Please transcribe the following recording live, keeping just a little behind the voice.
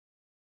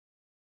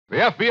The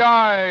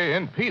FBI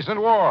in Peace and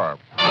War.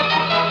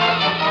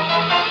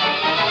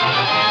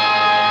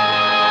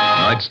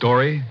 Tonight's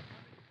story,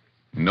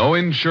 No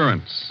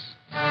Insurance.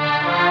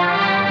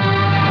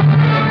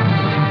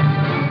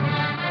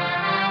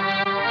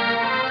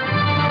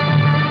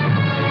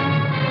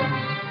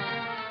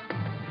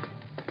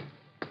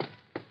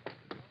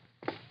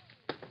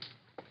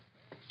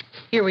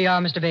 Here we are,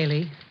 Mr.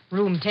 Bailey.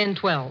 Room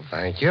 1012.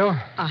 Thank you.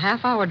 A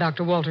half hour,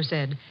 Dr. Walter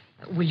said.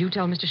 Will you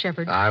tell Mr.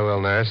 Shepard? I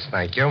will, nurse.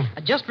 Thank you.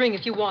 Just ring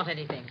if you want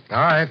anything. All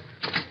right.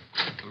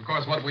 Of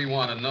course, what we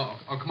want to know...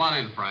 Oh, come on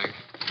in, Frank.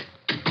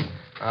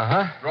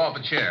 Uh-huh. Draw up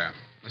a chair.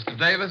 Mr.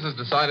 Davis has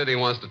decided he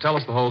wants to tell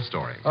us the whole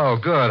story. Oh,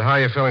 good. How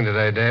are you feeling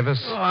today,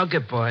 Davis? Oh, I'll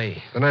get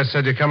by. The nurse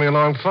said you're coming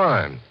along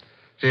fine.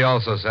 She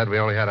also said we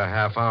only had a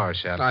half hour,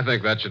 Shep. I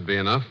think that should be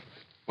enough.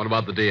 What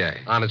about the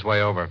DA? On his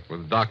way over.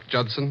 With Doc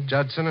Judson?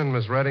 Judson and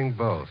Miss Redding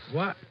both.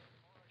 What?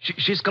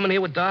 She's coming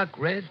here with Doc,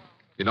 Red?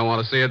 You don't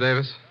want to see her,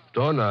 Davis?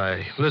 Don't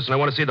I? Listen, I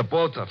want to see the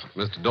both of them.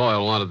 Mr.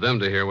 Doyle wanted them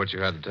to hear what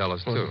you had to tell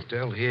us, too. Oh,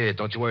 they'll hear.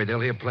 Don't you worry. They'll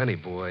hear plenty,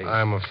 boy.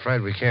 I'm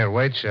afraid we can't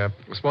wait, Shep.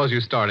 Well, suppose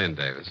you start in,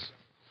 Davis.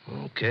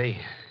 Okay.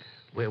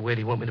 Where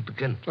do you want me to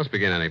begin? Let's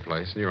begin any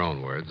place, in your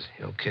own words.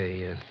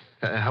 Okay.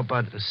 How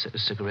about a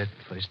cigarette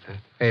first, huh?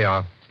 Here you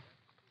are.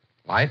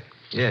 Light?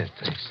 Yeah,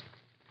 thanks.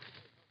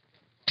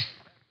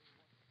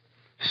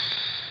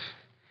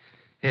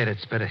 Yeah,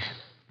 that's better.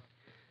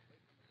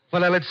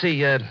 Well, now, let's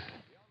see.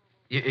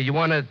 You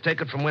want to take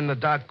it from when the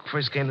doc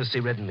first came to see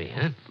Red and me,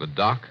 huh? The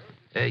Doc?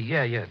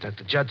 Yeah,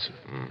 Dr. Judson.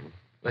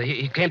 Well,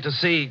 he came to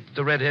see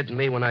the redhead and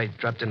me when I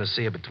dropped in to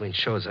see her between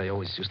shows. I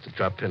always used to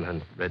drop in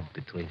on Red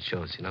between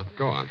shows, you know?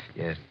 Go on.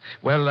 Yeah.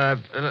 Well,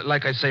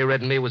 like I say,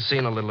 Red and me was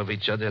seeing a little of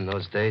each other in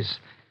those days.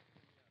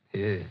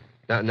 Yeah.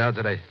 Now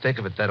that I think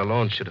of it, that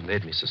alone should have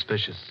made me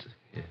suspicious.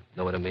 Yeah.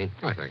 Know what I mean?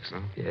 I think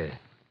so. Yeah.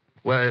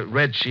 Well,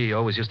 Red, she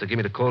always used to give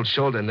me the cold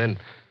shoulder, and then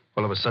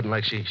all of a sudden,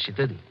 like, she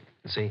didn't.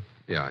 You see?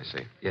 Yeah, I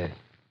see. Yeah.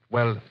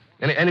 Well,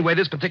 anyway,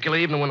 this particular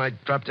evening when I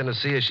dropped in to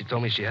see her, she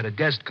told me she had a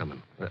guest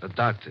coming, a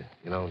doctor,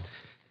 you know.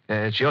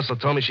 And she also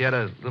told me she had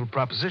a little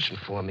proposition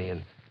for me.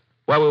 And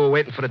while we were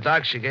waiting for the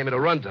doc, she gave me the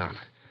rundown.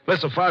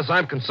 Listen, as far as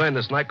I'm concerned,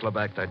 this nightclub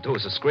act I do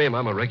is a scream.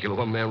 I'm a regular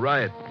one-man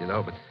riot, you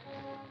know, but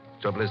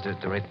trouble is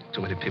there ain't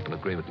too many people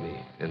agree with me.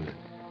 And the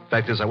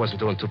fact is I wasn't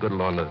doing too good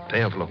along the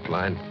pay envelope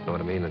line, you know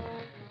what I mean? And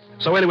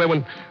so anyway,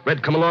 when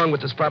Red come along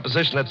with this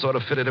proposition that sort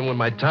of fitted in with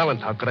my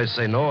talent, how could I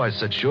say no? I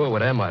said, sure,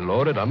 what am I,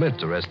 loaded? I'm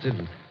interested.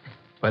 And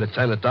by the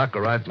time the doc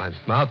arrived, my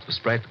mouth was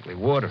practically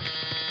water.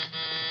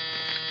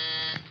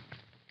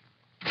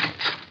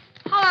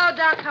 Hello,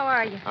 Doc. How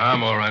are you?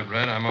 I'm all right,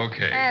 Red. I'm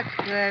okay. That's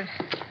good.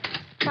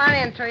 Come on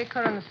in. Throw your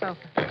coat on the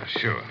sofa. Yeah,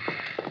 sure.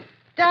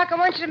 Doc, I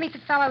want you to meet the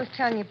fellow I was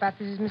telling you about.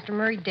 This is Mr.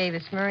 Murray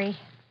Davis. Murray,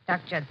 Doc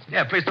Judson.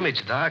 Yeah, pleased to meet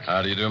you, Doc.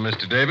 How do you do,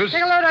 Mr. Davis?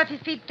 Take a load off your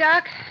feet,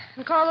 Doc,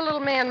 and call the little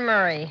man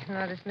Murray.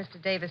 No, this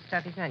Mr. Davis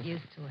stuff, he's not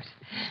used to it.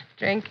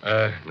 Drink?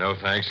 No,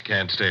 thanks.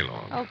 Can't stay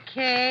long.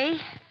 Okay.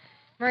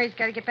 Murray's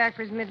got to get back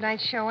for his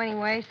midnight show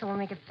anyway, so we'll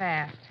make it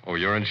fast. Oh,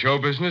 you're in show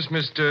business,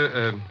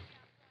 Mr.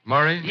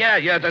 Murray?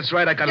 Yeah, that's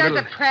right. I got Does a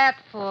little... a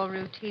pratfall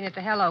routine at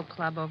the Hello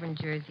Club over in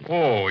Jersey.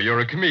 Oh, you're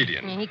a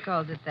comedian. Yeah, he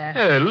calls it that.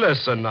 Hey,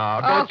 listen now.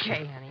 Don't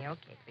Okay, honey,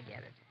 okay, forget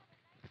it.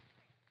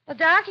 Well,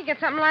 Doc, you got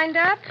something lined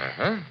up?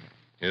 Uh-huh.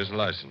 Here's the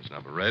license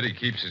number, Red. He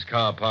keeps his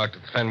car parked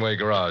at the Fenway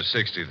Garage,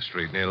 60th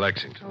Street, near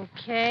Lexington.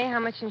 Okay, how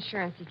much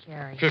insurance he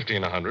carry? 50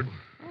 and 100.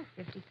 Oh,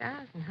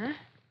 50,000, huh?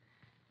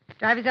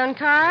 Drive his own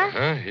car?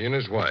 Uh-huh. He and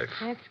his wife.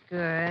 That's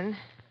good.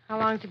 How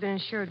long has he been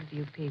insured with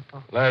you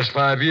people? Last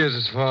 5 years,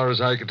 as far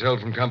as I could tell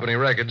from company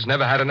records.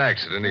 Never had an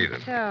accident either.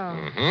 So?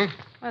 Mm-hmm.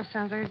 Well,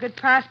 sounds like a good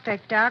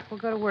prospect, Doc. We'll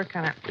go to work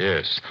on it.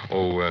 Yes.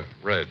 Oh,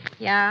 Red,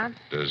 Yeah?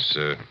 does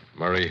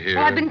Murray here...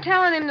 Well, I've been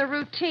telling him the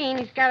routine.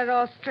 He's got it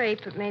all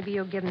straight, but maybe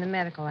you'll give him the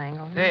medical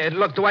angle. Huh? Hey,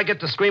 look, do I get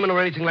to screaming or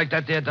anything like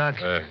that there, Doc?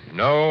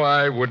 No,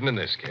 I wouldn't in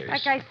this case.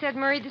 Like I said,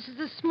 Murray, this is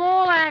a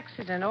small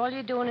accident. All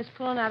you're doing is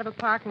pulling out of a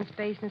parking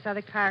space and this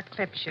other car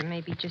clips you.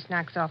 Maybe just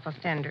knocks off a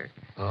fender.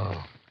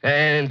 Oh.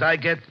 And I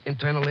get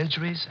internal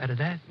injuries out of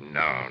that?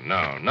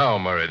 No,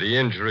 Murray. The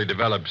injury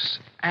develops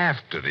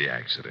after the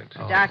accident. The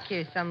Doc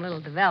here's some little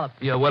developed.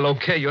 Yeah, well,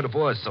 okay, you're the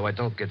boss, so I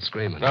don't get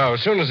screaming. Now,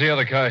 as soon as the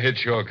other car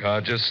hits your car,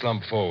 just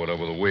slump forward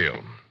over the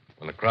wheel.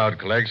 When the crowd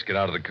collects, get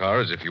out of the car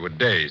as if you were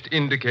dazed.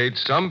 Indicate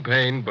some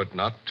pain, but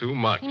not too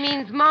much. He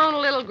means moan a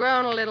little,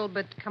 groan a little,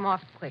 but come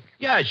off quick.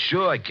 Yeah,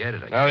 sure, I get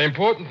it. Now, the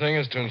important thing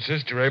is to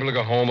insist you're able to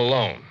go home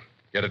alone.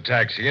 Get a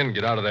taxi and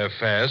get out of there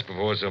fast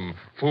before some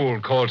fool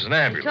calls an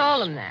I ambulance.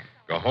 told him that.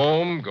 Go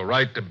home, go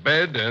right to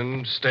bed,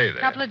 and stay there.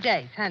 Couple of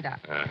days, huh,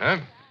 Doc? Uh-huh.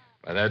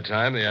 By that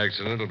time, the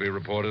accident will be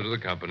reported to the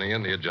company,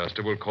 and the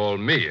adjuster will call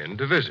me in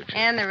to visit you.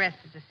 And the rest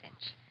is a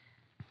cinch.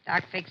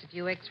 Doc fakes a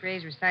few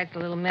x-rays, recites a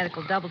little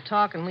medical double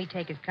talk, and we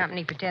take his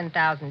company for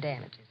 10,000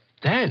 damages.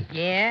 Dan?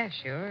 Yeah,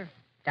 sure.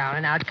 Down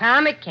and out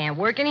comic, can't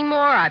work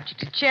anymore,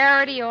 object of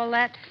charity, all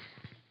that.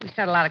 We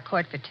settle out of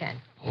court for 10.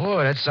 Oh,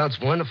 that sounds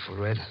wonderful,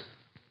 Red.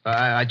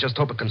 I just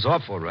hope it comes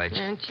off all right.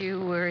 Don't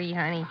you worry,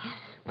 honey.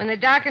 When the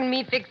Doc and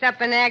me fix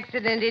up an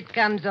accident, it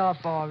comes off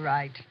all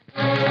right.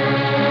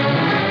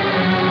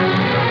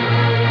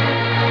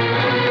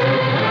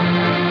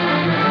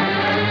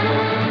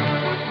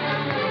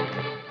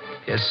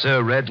 Yes,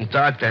 sir. Red and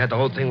Doc, they had the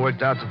whole thing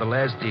worked out to the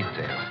last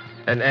detail.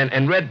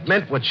 And Red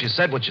meant what she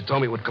said when she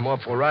told me it would come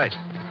off all right.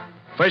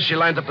 First, she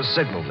lined up a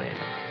signal man.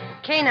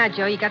 Okay, now,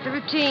 Joe, you got the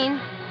routine.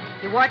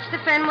 You watch the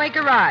Fenway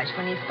garage.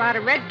 When you spot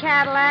a red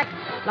Cadillac,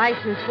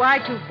 license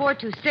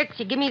Y2426,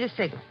 you give me the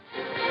signal.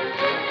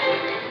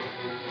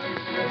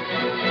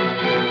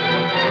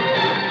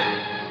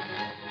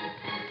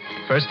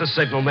 First the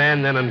signal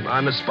man, then an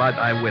on-the-spot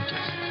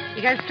eyewitness.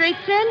 You got a straight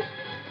sin?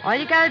 All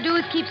you gotta do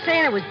is keep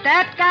saying it was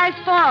that guy's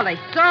fault. I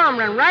saw him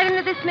run right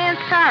into this man's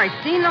car.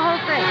 I seen the whole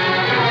thing.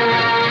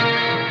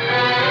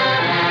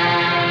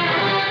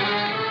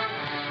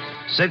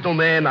 Signal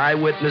man,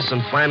 eyewitness,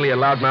 and finally a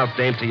loudmouth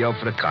dame to yell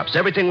for the cops.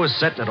 Everything was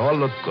set and it all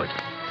looked good.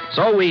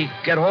 So we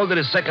get hold of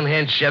the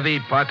second-hand Chevy,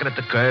 park it at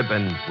the curb,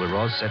 and we're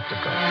all set to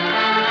go.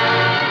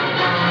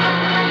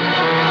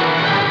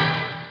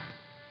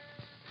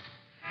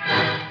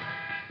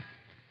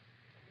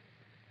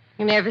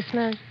 You nervous,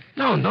 man?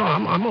 No,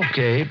 I'm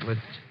okay, but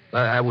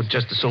I would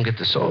just as soon get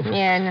this over.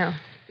 Yeah, I know.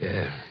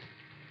 Yeah.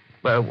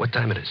 Well, what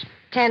time it is?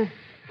 10.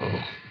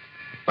 Oh.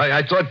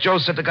 I thought Joe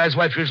said the guy's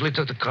wife usually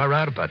took the car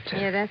out about 10.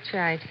 Yeah, that's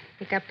right.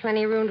 You got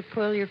plenty of room to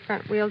pull your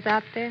front wheels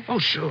out there? Oh,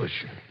 sure.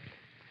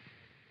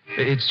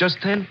 It's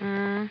just 10?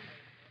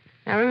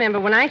 Now, remember,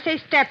 when I say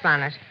step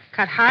on it,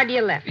 cut hard to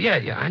your left.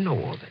 Yeah, I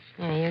know all that.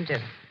 Yeah, you do.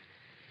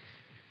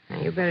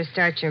 Now, you better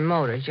start your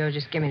motor. Joe,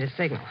 just give me the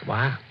signal.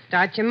 What?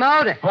 Start your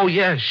motor. Oh,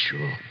 yeah,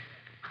 sure.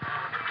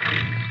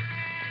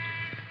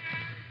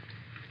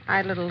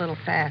 Idle it a little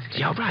faster.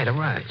 Yeah, all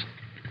right.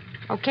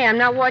 Okay, I'm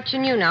not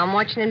watching you now. I'm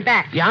watching in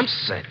back. Yeah, I'm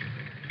set.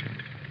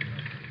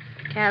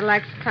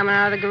 Cadillac's coming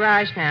out of the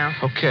garage now.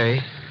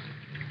 Okay.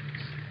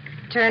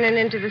 Turning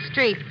into the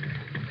street.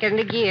 Get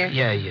into gear.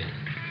 Yeah.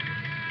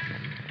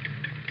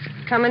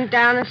 Coming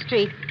down the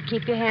street.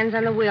 Keep your hands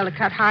on the wheel to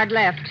cut hard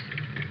left.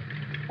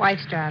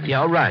 Wife's driving.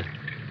 Yeah, all right.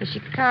 Here she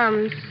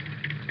comes.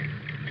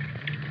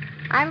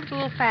 Idle it a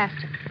little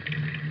faster.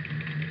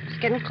 It's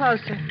getting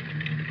closer.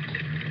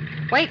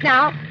 Wait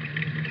now.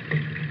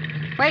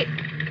 Wait.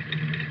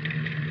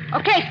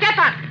 Okay, step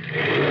on.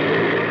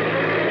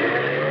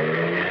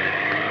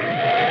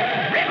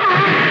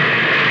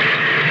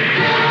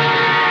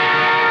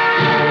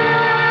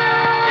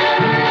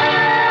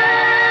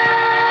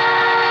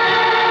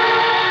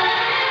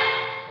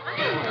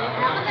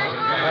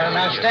 Well,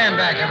 now stand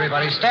back,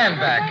 everybody. Stand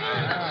back.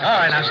 All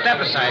right, now step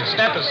aside.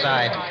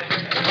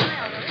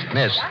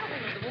 Miss,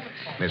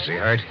 he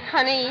hurt?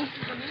 Honey,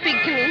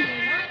 speak to me.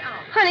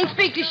 Honey,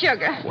 speak to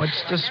Sugar.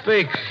 What's to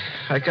speak?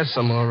 I guess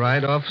I'm all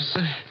right,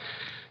 officer.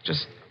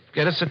 Just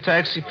get us a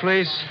taxi,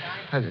 please.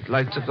 I'd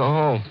like to go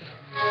home.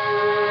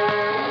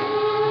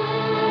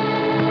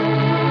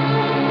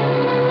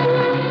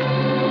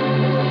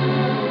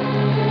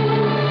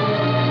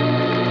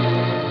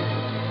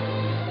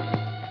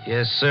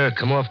 Yes, sir.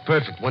 Come off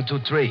perfect. 1, 2,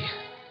 3.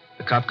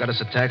 The cop got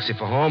us a taxi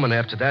for home, and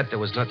after that, there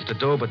was nothing to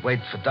do but wait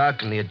for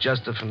Doc and the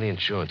adjuster from the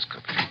insurance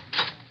company.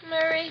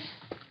 Murray,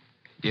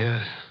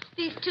 Yeah.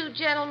 these two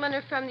gentlemen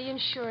are from the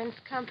insurance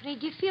company.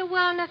 Do you feel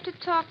well enough to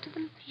talk to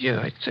them? Yeah,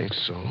 I think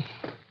so.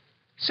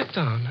 Sit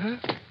down, huh?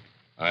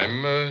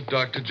 I'm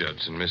Dr.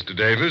 Judson, Mr.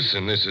 Davis,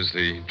 and this is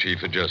the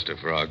chief adjuster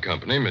for our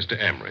company,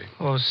 Mr. Emery.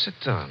 Oh, sit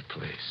down,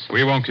 please.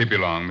 We won't keep you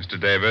long, Mr.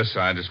 Davis.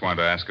 I just want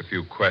to ask a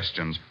few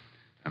questions.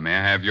 May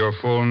I have your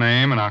full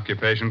name and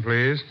occupation,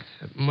 please?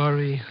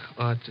 Murray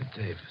Arthur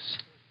Davis.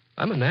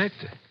 I'm an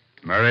actor.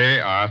 Murray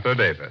Arthur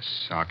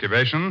Davis.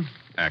 Occupation?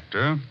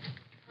 Actor.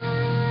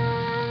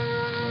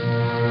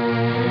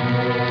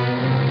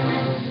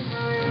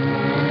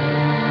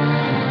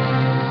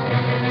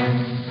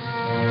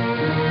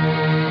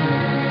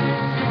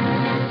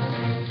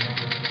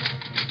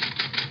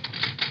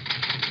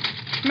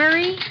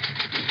 Murray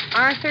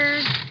Arthur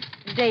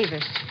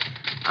Davis.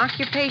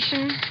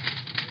 Occupation,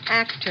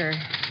 actor.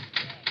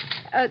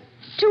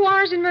 2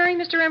 R's in Murray,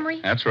 Mr.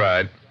 Emery? That's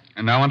right.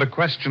 And now on to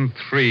question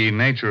 3,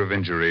 nature of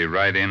injury.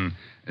 Write in,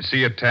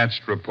 see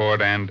attached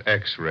report and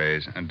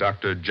x-rays, and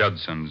Dr.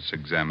 Judson's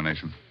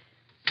examination.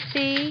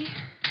 See,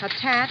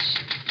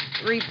 attached,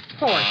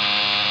 report.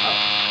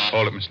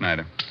 Hold it, Miss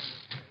Snyder.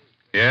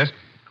 Yes?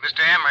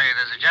 Mr. Emery,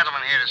 there's a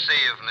gentleman here to see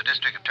you from the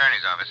district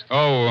attorney's office.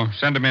 Oh,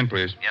 send him in,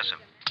 please. Yes, sir.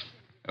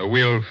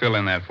 We'll fill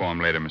in that form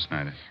later, Miss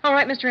Snyder. All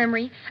right, Mr.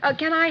 Emery.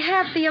 Can I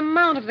have the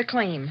amount of the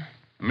claim?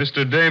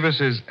 Mr.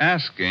 Davis is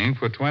asking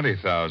for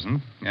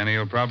 $20,000, and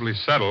he'll probably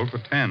settle for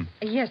 10.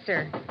 Yes,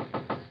 sir.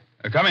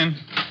 Come in.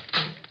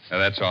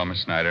 That's all,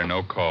 Miss Snyder.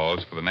 No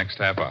calls for the next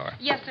half hour.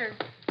 Yes, sir.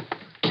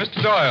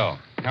 Mr. Doyle,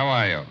 how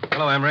are you?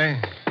 Hello, Emery.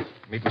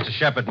 Meet Mr.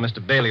 Shepard and Mr.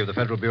 Bailey of the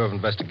Federal Bureau of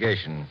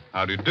Investigation.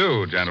 How do you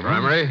do, gentlemen?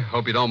 Emery,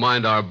 hope you don't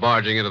mind our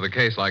barging into the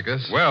case like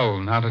this. Well,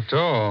 not at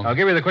all. I'll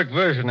give you the quick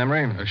version,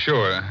 Emery.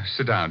 Sure.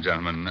 Sit down,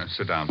 gentlemen.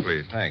 Sit down,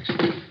 please. Thanks.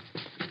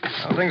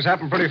 Well, things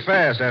happened pretty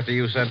fast after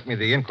you sent me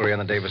the inquiry on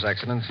the Davis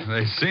accident.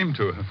 They seem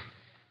to have.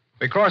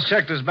 We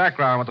cross-checked his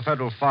background with the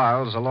federal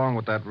files, along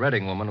with that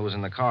Redding woman who was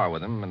in the car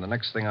with him, and the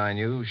next thing I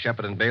knew,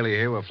 Shepard and Bailey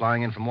here were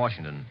flying in from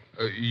Washington.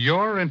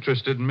 You're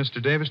interested in Mr.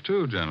 Davis,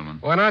 too, gentlemen.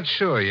 We're not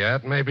sure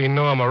yet. Maybe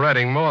Norma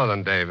Redding more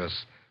than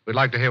Davis. We'd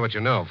like to hear what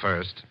you know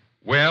first.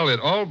 Well, it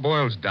all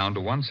boils down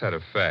to one set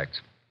of facts.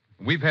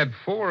 We've had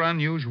 4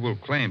 unusual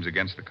claims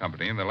against the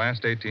company in the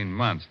last 18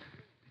 months.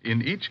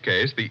 In each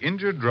case, the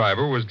injured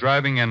driver was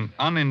driving an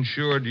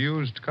uninsured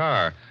used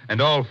car,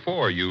 and all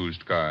 4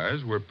 used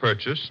cars were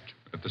purchased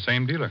at the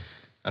same dealer.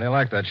 How do you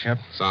like that, Shep?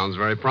 Sounds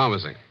very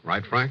promising.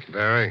 Right, Frank?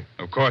 Very.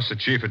 Of course, the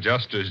chief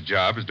adjuster's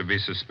job is to be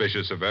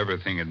suspicious of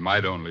everything. It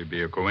might only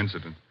be a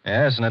coincidence.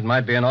 Yes, and it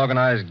might be an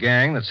organized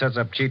gang that sets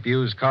up cheap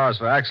used cars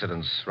for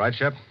accidents. Right,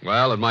 Shep?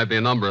 Well, it might be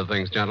a number of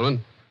things,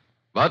 gentlemen.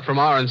 But from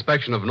our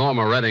inspection of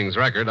Norma Redding's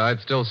record, I'd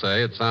still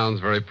say it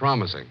sounds very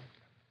promising.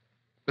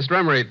 Mr.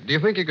 Emery, do you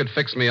think you could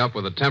fix me up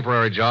with a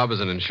temporary job as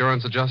an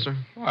insurance adjuster?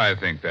 Well, I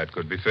think that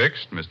could be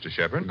fixed, Mr.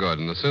 Shepard. Good,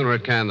 and the sooner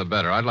it can, the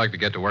better. I'd like to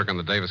get to work on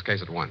the Davis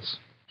case at once.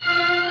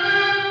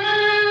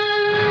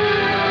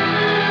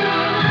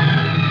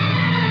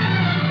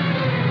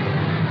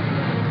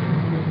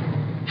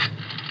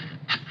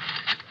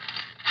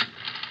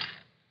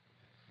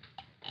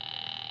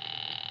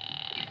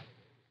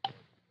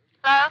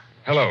 Hello?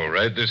 Hello,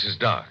 Red. This is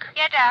Doc.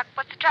 Yeah, Doc.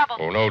 What's the trouble?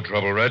 Oh, no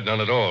trouble, Red. None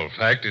at all. In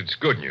fact, it's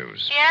good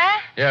news. Yeah?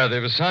 Yeah,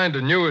 they've assigned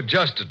a new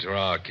adjuster to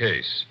our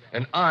case.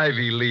 An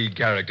Ivy League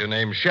character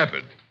named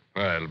Shepard.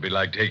 Well, it'll be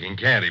like taking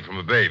candy from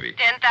a baby.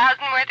 10,000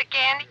 worth of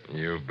candy?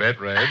 You bet,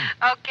 Red.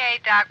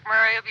 Okay, Doc.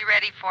 Murray will be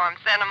ready for him.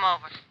 Send him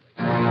over.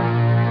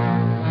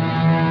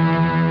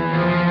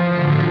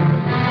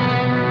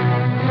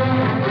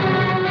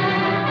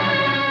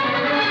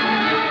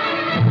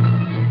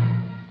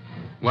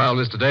 Well,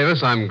 Mr.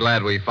 Davis, I'm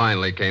glad we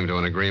finally came to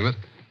an agreement.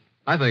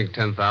 I think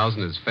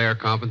 10,000 is fair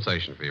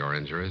compensation for your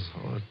injuries.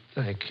 Oh,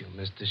 thank you,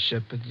 Mr.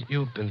 Shepard.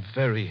 You've been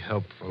very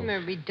helpful.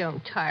 Murray,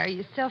 don't tire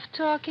yourself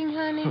talking,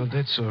 honey. Oh,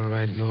 that's all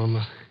right,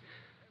 Norma.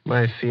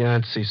 My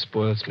fiancée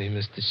spoils me,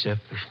 Mr.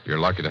 Shepard. You're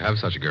lucky to have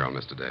such a girl,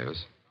 Mr.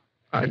 Davis.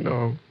 I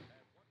know.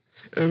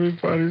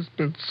 Everybody's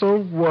been so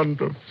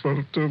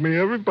wonderful to me.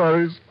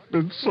 Everybody's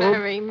been so...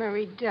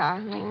 Murray,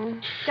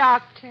 darling.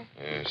 Doctor.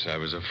 Yes, I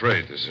was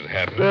afraid this would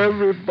happen.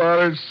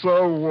 Everybody's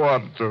so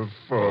wonderful.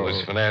 Well,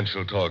 this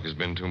financial talk has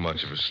been too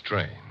much of a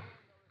strain.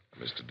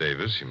 Mr.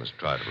 Davis, you must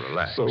try to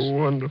relax. So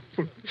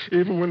wonderful.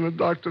 Even when the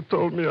doctor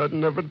told me I'd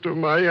never do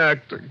my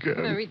act again.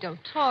 Murray, don't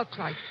talk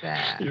like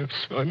that. Yes,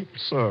 I'm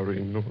sorry,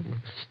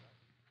 Norma.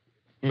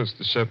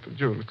 Mr. Shepard,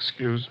 you'll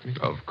excuse me.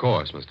 Of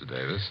course, Mr.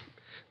 Davis.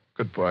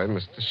 Goodbye,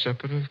 Mr.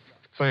 Shepard.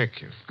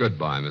 Thank you.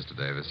 Goodbye, Mr.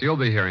 Davis. You'll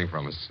be hearing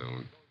from us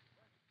soon.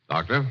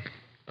 Doctor?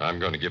 I'm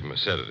going to give him a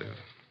sedative.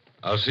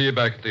 I'll see you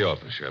back at the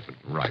office, Shepard.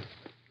 Right.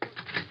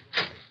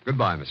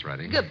 Goodbye, Miss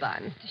Redding.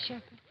 Goodbye,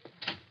 Mr.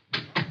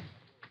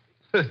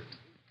 Shepard.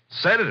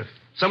 Sedative.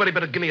 Somebody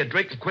better give me a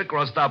drink quick or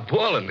I'll start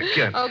boiling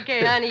again.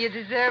 Okay, honey, you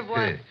deserve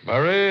one.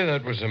 Murray,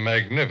 that was a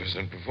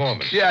magnificent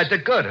performance. Yeah, I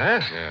did good, huh?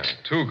 Yeah,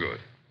 too good.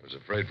 I was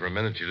afraid for a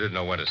minute you didn't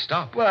know when to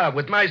stop. Well,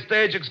 with my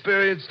stage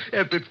experience,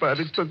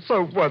 everybody's been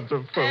so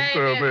wonderful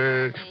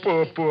to me.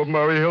 Poor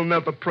Murray. He'll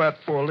never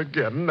pratfall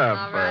again. Never.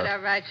 All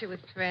right. You're with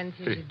friends.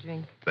 Here's your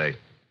drink.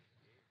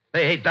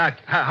 Hey, Doc,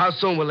 how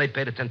soon will they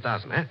pay the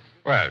 10,000, huh?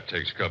 Well, it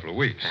takes a couple of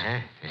weeks.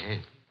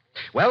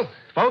 Well,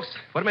 folks,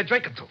 what am I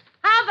drinking to?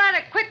 How about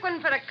a quick one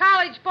for the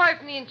college boy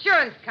from the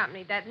insurance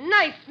company, that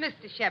nice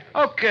Mr. Shepard?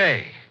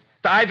 Okay.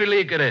 The Ivy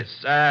League it is.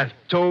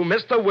 To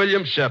Mr.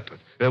 William Shepard.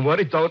 And what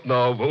he don't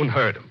know won't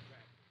hurt him.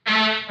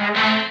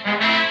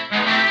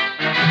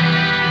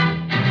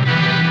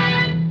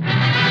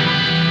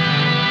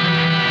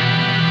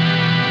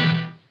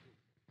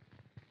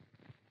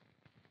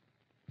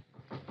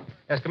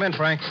 Yes, come in,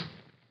 Frank.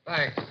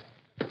 Thanks.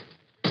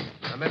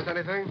 I missed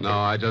anything? No,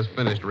 I just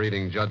finished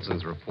reading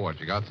Judson's report.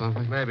 You got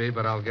something? Maybe,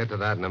 but I'll get to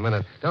that in a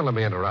minute. Don't let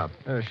me interrupt.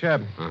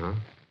 Shep, Uh-huh.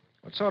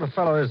 what sort of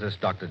fellow is this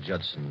Dr.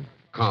 Judson?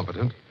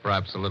 Competent,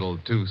 perhaps a little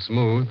too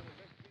smooth.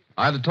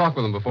 I had to talk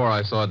with him before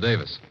I saw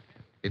Davis.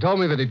 He told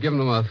me that he'd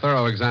given him a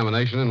thorough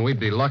examination and we'd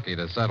be lucky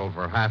to settle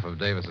for half of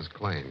Davis's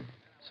claim.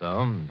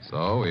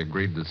 So, we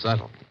agreed to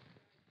settle.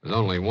 There's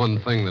only one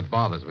thing that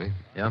bothers me.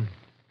 Yeah?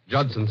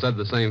 Judson said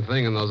the same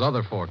thing in those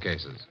other 4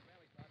 cases.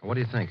 What do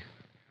you think?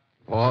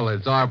 Paul,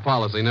 it's our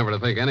policy never to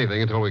think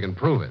anything until we can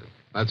prove it.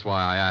 That's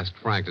why I asked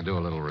Frank to do a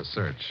little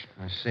research.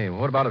 I see.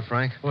 What about it,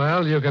 Frank?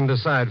 Well, you can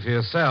decide for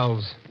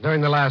yourselves.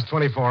 During the last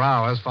 24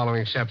 hours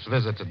following Shep's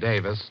visit to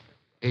Davis,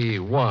 he,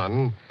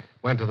 1,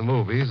 went to the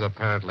movies,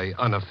 apparently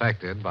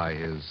unaffected by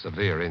his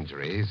severe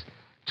injuries.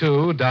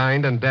 2,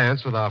 dined and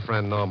danced with our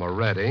friend Norma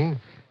Redding.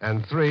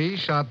 And 3,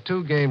 shot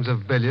 2 games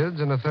of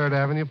billiards in a 3rd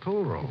Avenue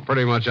pool room.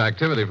 Pretty much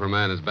activity for a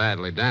man as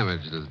badly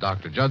damaged as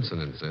Dr.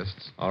 Judson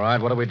insists. All right,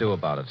 what do we do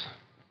about it?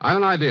 I have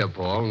an idea,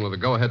 Paul, and with a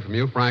go-ahead from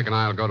you, Frank and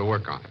I will go to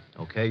work on it.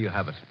 Okay, you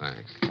have it.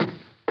 Thanks.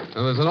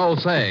 Now, there's an old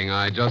saying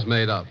I just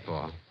made up,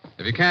 Paul.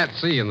 If you can't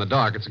see in the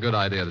dark, it's a good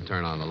idea to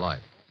turn on the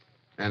light.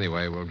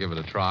 Anyway, we'll give it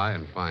a try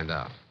and find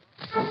out.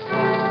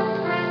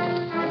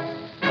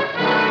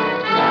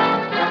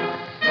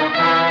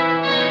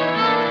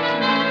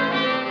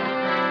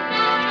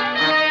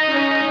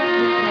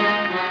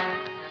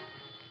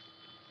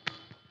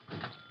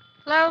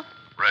 Hello?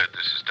 Red,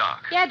 this is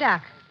Doc. Yeah,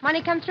 Doc.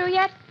 Money come through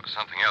yet? But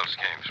something else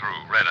came through.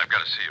 Red, I've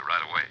got to see you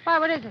right away. Why,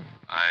 what is it?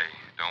 I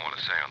don't want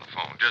to say on the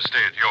phone. Just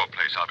stay at your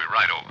place. I'll be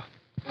right over.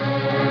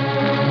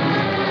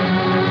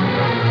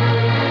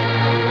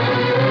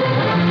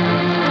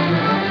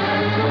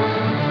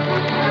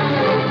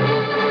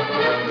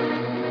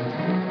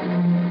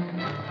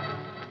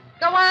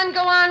 Go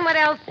on. What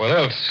else? What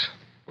else?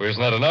 Well,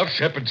 isn't that enough?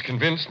 Shepard's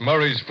convinced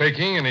Murray's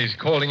faking, and he's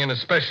calling in a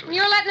specialist.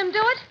 You're letting him do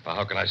it? Well,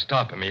 how can I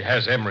stop him? He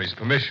has Emery's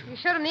permission. You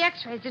showed him the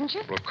x-rays, didn't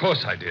you? Well, of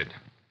course I did.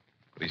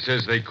 But he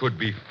says they could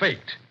be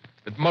faked.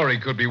 That Murray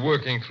could be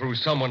working through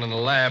someone in the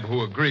lab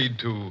who agreed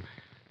to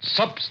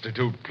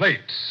substitute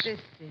plates. This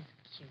is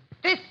cute.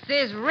 This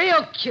is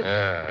real cute.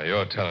 Yeah,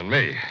 you're telling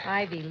me.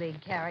 Ivy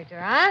League character,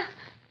 huh?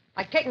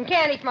 Like taking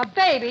candy from a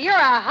baby. You're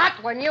a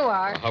hot one, you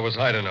are. Well, how was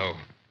I to know?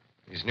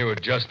 These new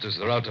adjusters,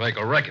 they're out to make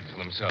a record for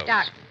themselves.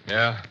 Doc.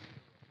 Yeah?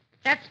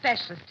 That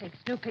specialist takes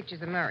new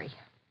pictures of Murray.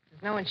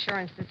 There's no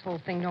insurance this whole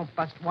thing don't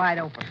bust wide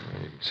open.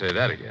 You can say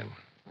that again.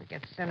 It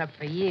gets sent up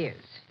for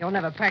years. You'll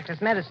never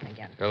practice medicine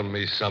again. Tell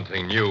me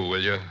something new,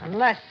 will you?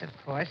 Unless, of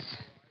course,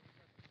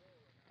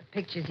 the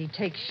pictures he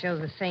takes show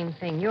the same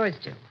thing yours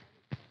do.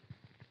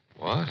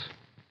 What?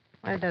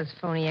 What did those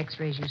phony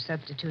x-rays you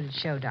substituted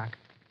show, Doc?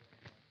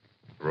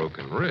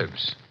 Broken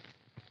ribs.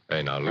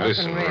 Hey, now Broken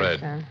listen, ribs, Red.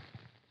 huh?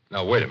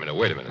 Now, wait a minute.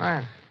 What?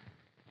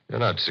 You're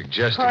not Of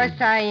suggesting... course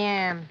I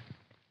am.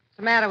 What's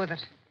the matter with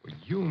it?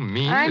 You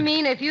mean... I that-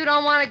 mean, if you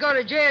don't want to go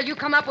to jail, you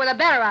come up with a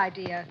better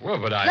idea. Well,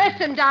 but I...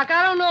 Listen, Doc,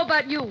 I don't know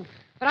about you,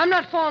 but I'm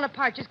not falling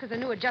apart just because the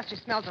new adjuster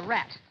smells a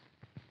rat.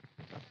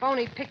 If the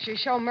phony pictures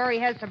show Murray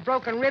has some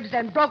broken ribs,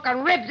 then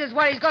broken ribs is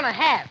what he's going to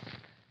have.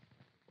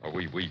 Well,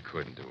 we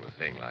couldn't do a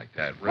thing like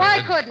that, Red.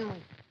 Why couldn't we?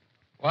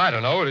 Well, I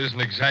don't know. It isn't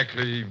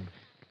exactly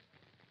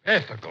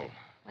ethical.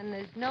 When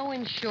there's no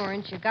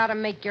insurance, you got to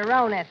make your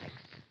own ethics.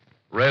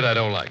 Red, I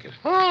don't like it.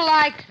 Who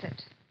likes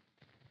it?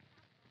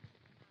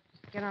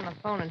 Just get on the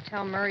phone and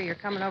tell Murray you're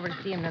coming over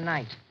to see him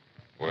tonight.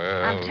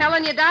 Well... I'm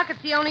telling you, Doc,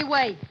 it's the only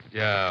way.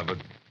 Yeah, but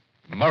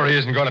Murray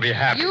isn't going to be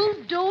happy. You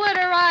do it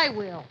or I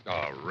will.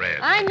 Oh, Red.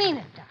 I mean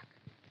it, Doc.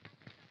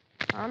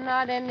 I'm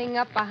not ending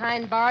up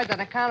behind bars on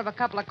account of a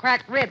couple of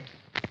cracked ribs.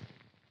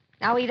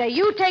 Now, either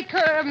you take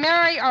care of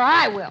Mary or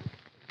I will.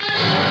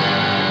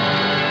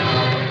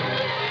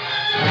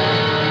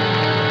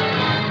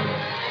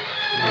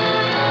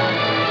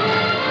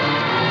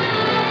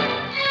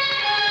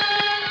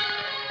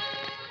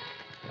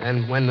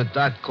 And when the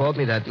doc called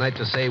me that night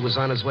to say he was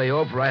on his way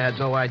over, I had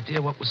no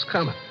idea what was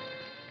coming.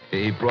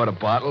 He brought a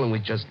bottle, and we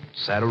just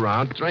sat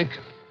around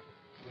drinking.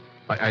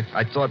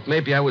 I thought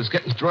maybe I was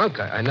getting drunk.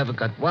 I never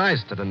got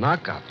wise to the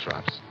knockout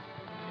drops.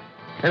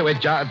 Anyway,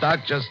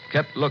 Doc just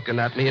kept looking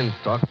at me and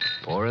talked,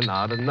 pouring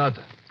out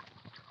another.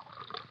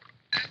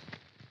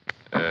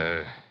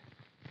 Here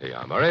you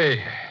are,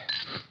 Murray.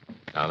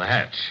 Down the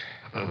hatch.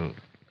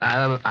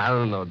 I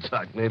don't know,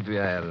 Doc. Maybe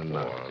I had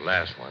enough. Oh,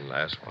 last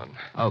one.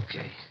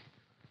 Okay.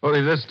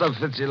 Only this stuff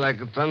fits you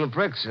like a ton of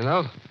bricks, you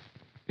know.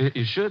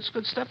 You sure it's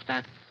good stuff,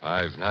 Doc?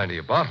 $5.90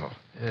 a bottle.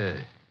 Yeah.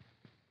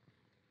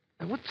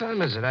 Now, what time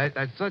is it?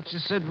 I thought you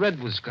said Red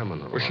was coming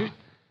along. Well,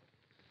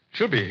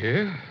 she'll be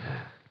here.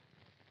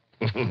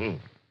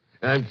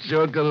 I'm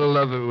sure gonna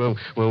love it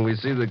when we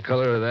see the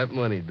color of that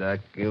money,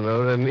 Doc. You know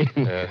what I mean?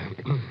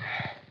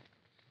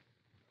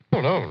 Oh,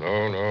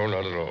 no,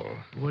 not at all.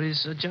 What are you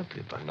so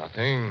jumpy about?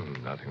 Nothing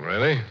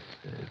really.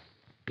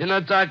 You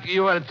know, Doc,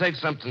 you ought to take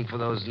something for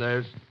those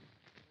nerves.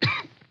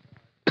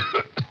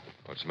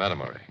 What's the matter,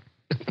 Murray?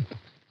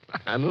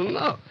 I don't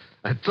know.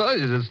 I told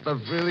you this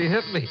stuff really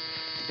hit me.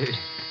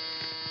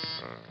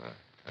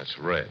 That's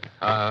Red.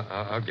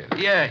 I'll get it.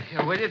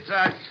 Yeah, will you,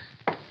 Doc?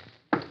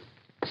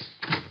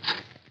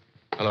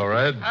 Hello,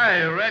 Red.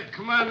 Hi, Red.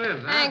 Come on in.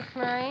 Huh? Thanks,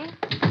 Murray.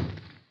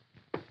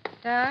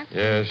 Doc?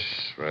 Yes,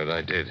 Red,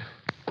 I did.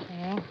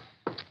 Okay.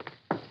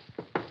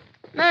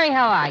 Murray,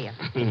 how are you?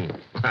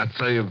 I'll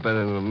tell you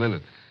better in a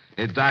minute.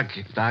 Hey, Doc,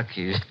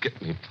 you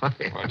get me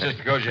fired. Well, just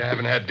because you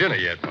haven't had dinner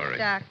yet, Murray.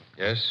 Doc,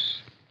 Yes?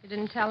 you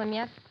didn't tell him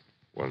yet?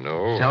 Well,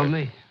 no. Tell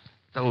me?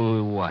 Tell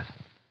me what?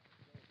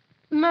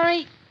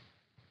 Murray,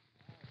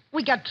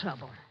 we got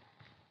trouble.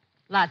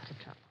 Lots of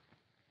trouble.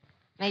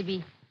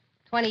 Maybe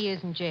 20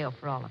 years in jail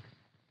for all of us.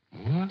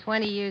 What?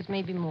 20 years,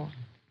 maybe more.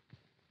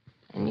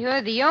 And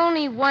you're the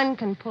only one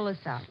can pull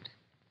us out.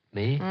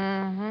 Me?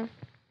 Mm-hmm.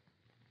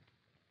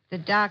 The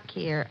doc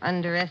here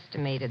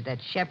underestimated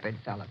that Shepard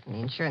fellow from the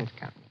insurance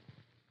company.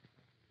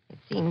 It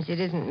seems it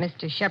isn't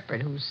Mr.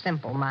 Shepard who's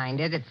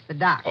simple-minded. It's the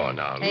doc. Oh,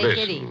 now, Take listen,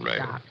 it easy, Red.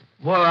 Doc.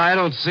 Well, I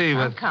don't see I'm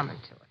what... coming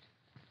to it.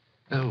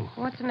 Oh,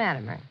 What's the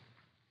matter, Murray?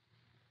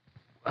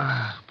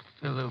 I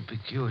feel a little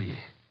peculiar.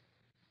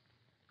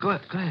 Go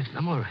ahead.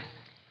 I'm all right.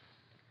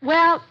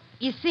 Well,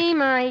 you see,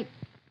 Murray,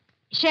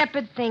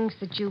 Shepard thinks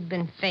that you've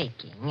been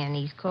faking, and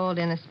he's called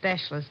in a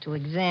specialist to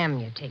examine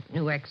you, take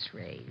new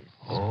x-rays.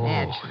 Oh.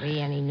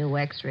 Naturally, any new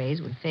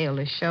x-rays would fail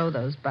to show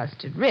those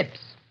busted ribs.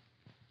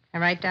 All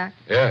right, Doc?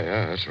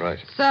 Yeah, that's right.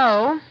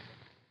 So,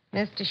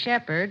 Mr.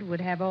 Shepard would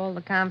have all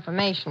the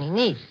confirmation he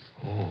needs.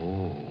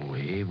 Oh,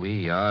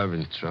 we are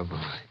in trouble.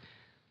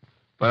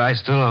 But I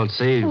still don't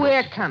see...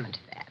 We're coming to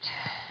that.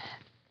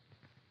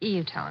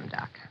 You tell him,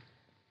 Doc.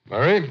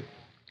 Murray,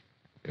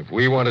 if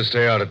we want to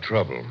stay out of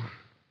trouble,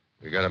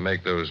 we got to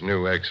make those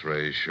new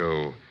x-rays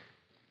show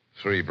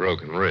 3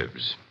 broken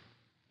ribs.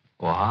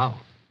 Well, how?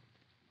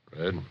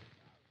 Red?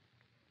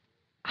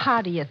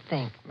 How do you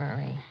think,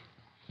 Murray?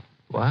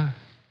 What?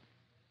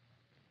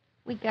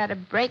 We gotta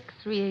break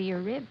 3 of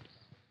your ribs.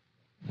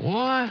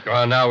 What?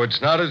 Oh, now,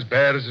 it's not as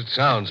bad as it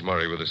sounds,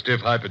 Murray. With a stiff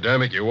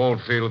hypodermic, you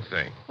won't feel a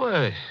thing.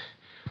 What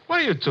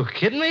are you two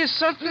kidding me or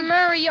something?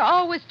 Murray, you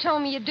always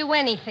told me you'd do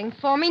anything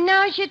for me.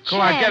 Now's your chance.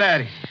 Come on, get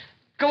out of here.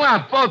 Come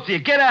on, both of you,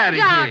 get out of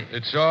Doc. here.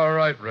 It's all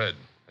right, Red.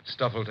 That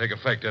stuff will take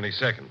effect any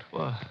second.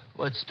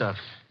 What stuff?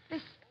 The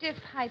stiff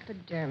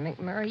hypodermic,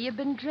 Murray. You've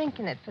been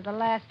drinking it for the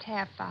last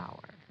half hour.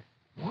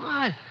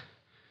 What?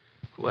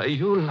 Well,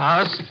 you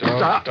lost.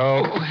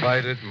 Don't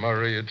fight it,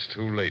 Murray. It's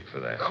too late for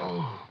that.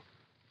 Oh,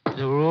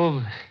 the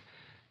room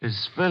is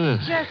spinning.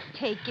 Just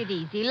take it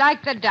easy,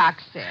 like the doc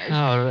says.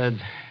 No, Red.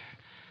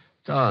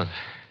 Don't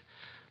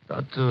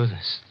do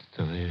this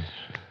to me.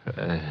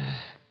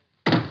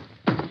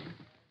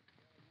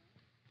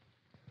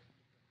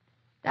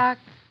 Doc.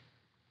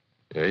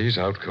 Yeah, he's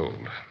out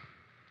cold.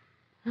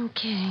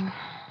 Okay.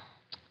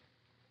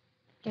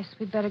 Guess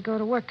we better go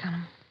to work on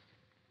him.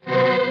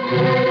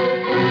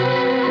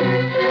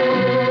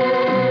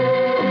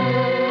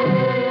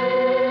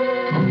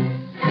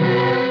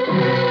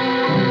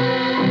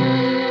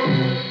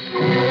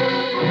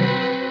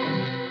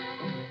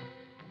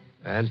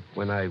 And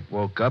when I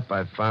woke up,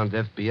 I found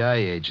FBI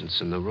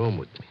agents in the room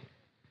with me.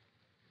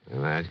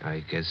 And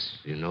I guess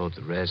you know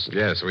the rest.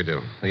 Yes, we do.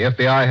 The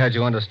FBI had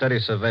you under steady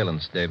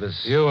surveillance,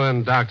 Davis. You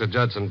and Dr.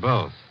 Judson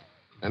both.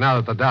 And now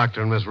that the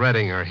doctor and Miss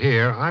Redding are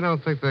here, I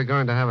don't think they're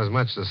going to have as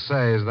much to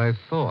say as they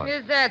thought.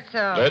 Is that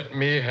so? Let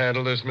me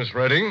handle this, Miss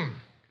Redding.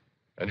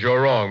 And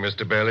you're wrong,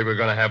 Mr. Bailey. We're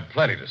going to have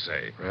plenty to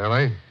say.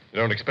 Really? You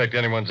don't expect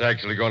anyone's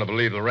actually going to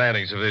believe the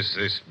rantings of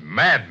this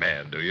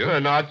madman, do you?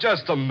 Not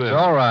just a minute. It's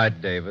all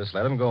right, Davis.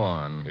 Let him go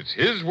on. It's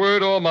his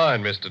word or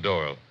mine, Mr.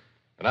 Doyle.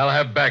 And I'll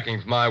have backing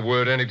for my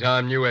word any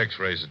time new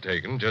x-rays are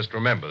taken. Just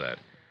remember that.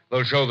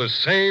 They'll show the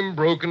same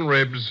broken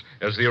ribs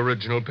as the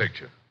original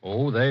picture.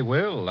 Oh, they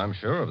will. I'm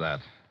sure of that.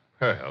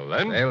 Well,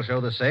 then. They'll show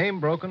the same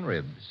broken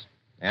ribs.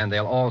 And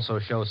they'll also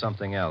show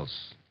something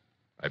else.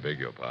 I beg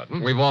your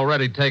pardon? We've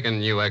already taken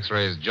new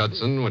x-rays,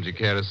 Judson. Would you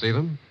care to see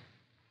them?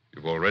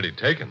 You've already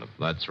taken them.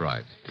 That's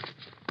right.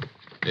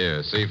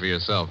 Here, see for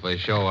yourself. They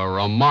show a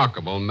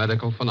remarkable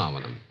medical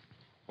phenomenon.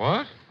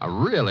 What? A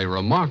really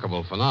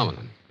remarkable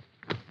phenomenon.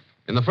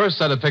 In the first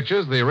set of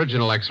pictures, the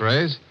original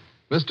x-rays,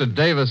 Mr.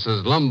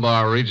 Davis's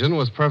lumbar region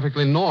was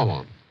perfectly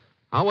normal.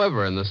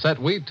 However, in the set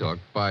we took,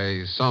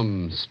 by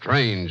some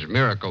strange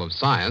miracle of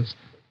science,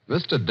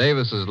 Mr.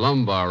 Davis's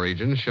lumbar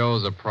region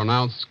shows a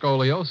pronounced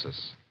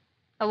scoliosis.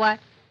 A what?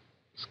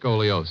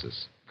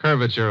 Scoliosis.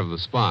 Curvature of the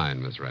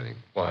spine, Miss Redding.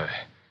 Why?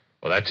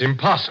 Well, that's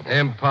impossible.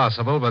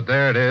 Impossible, but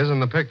there it is in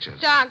the pictures.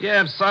 Doc.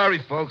 Yeah, I'm sorry,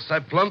 folks. I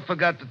plumb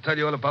forgot to tell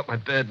you all about my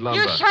bad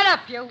lumbar. You shut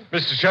up, you.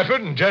 Mr.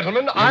 Shepard and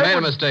gentlemen, You made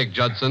a mistake,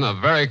 Judson, a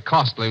very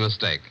costly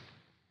mistake.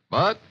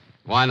 But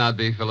why not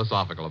be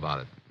philosophical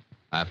about it?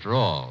 After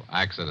all,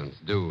 accidents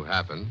do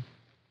happen.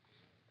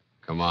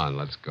 Come on,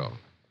 let's go.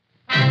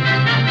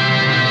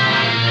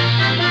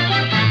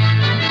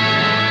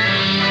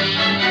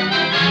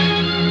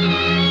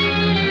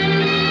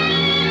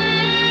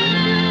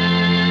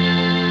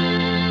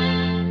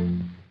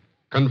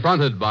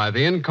 Confronted by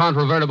the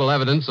incontrovertible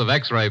evidence of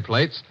X-ray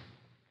plates,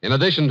 in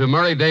addition to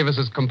Murray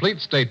Davis's complete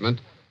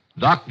statement,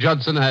 Doc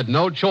Judson had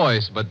no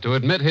choice but to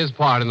admit his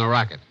part in the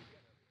racket.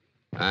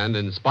 And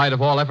in spite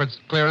of all efforts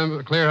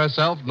to clear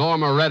herself,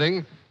 Norma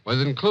Redding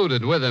was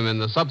included with him in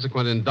the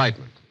subsequent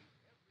indictment.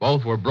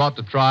 Both were brought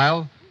to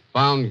trial,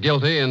 found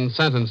guilty, and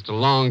sentenced to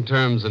long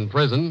terms in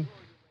prison,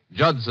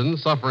 Judson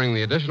suffering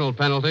the additional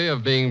penalty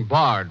of being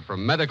barred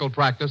from medical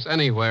practice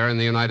anywhere in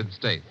the United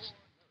States.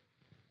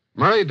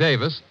 Murray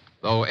Davis,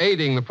 though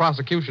aiding the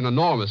prosecution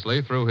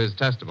enormously through his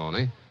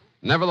testimony,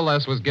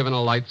 nevertheless was given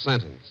a light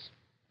sentence.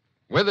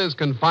 With his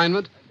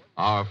confinement,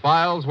 our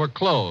files were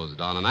closed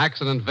on an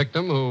accident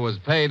victim who was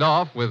paid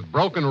off with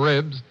broken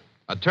ribs,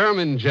 a term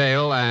in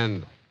jail,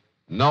 and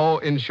no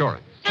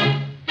insurance.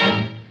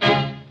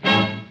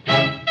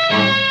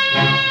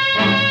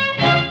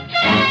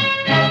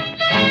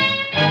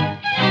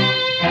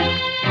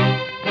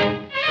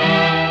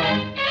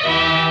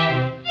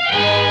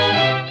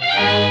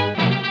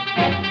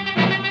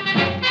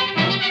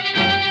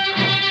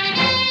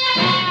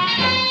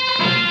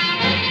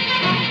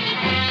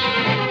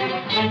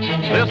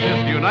 This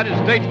is the United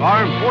States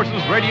Armed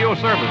Forces Radio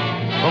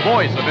Service, the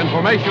voice of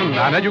information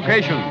and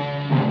education.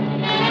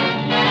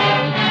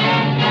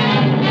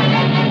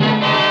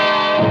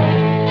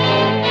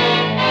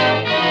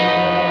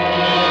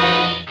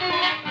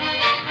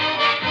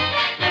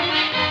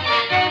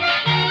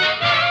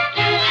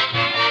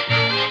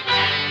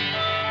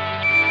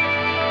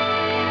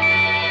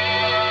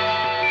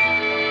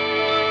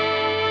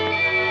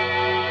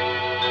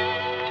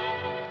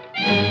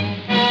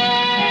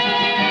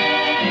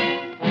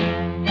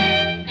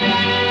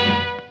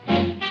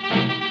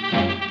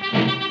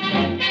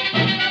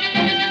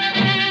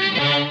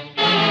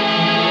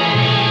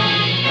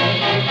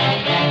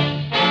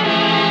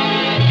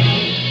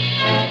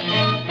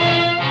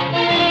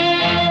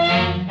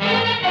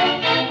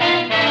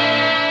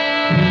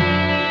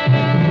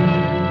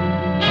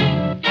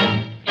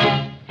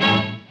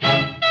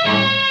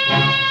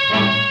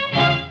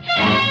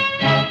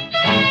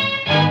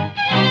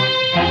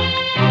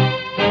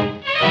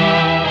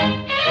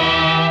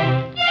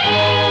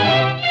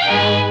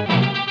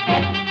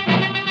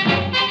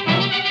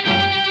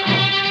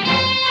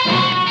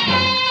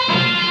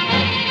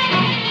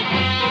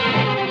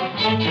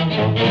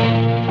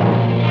 Thank you.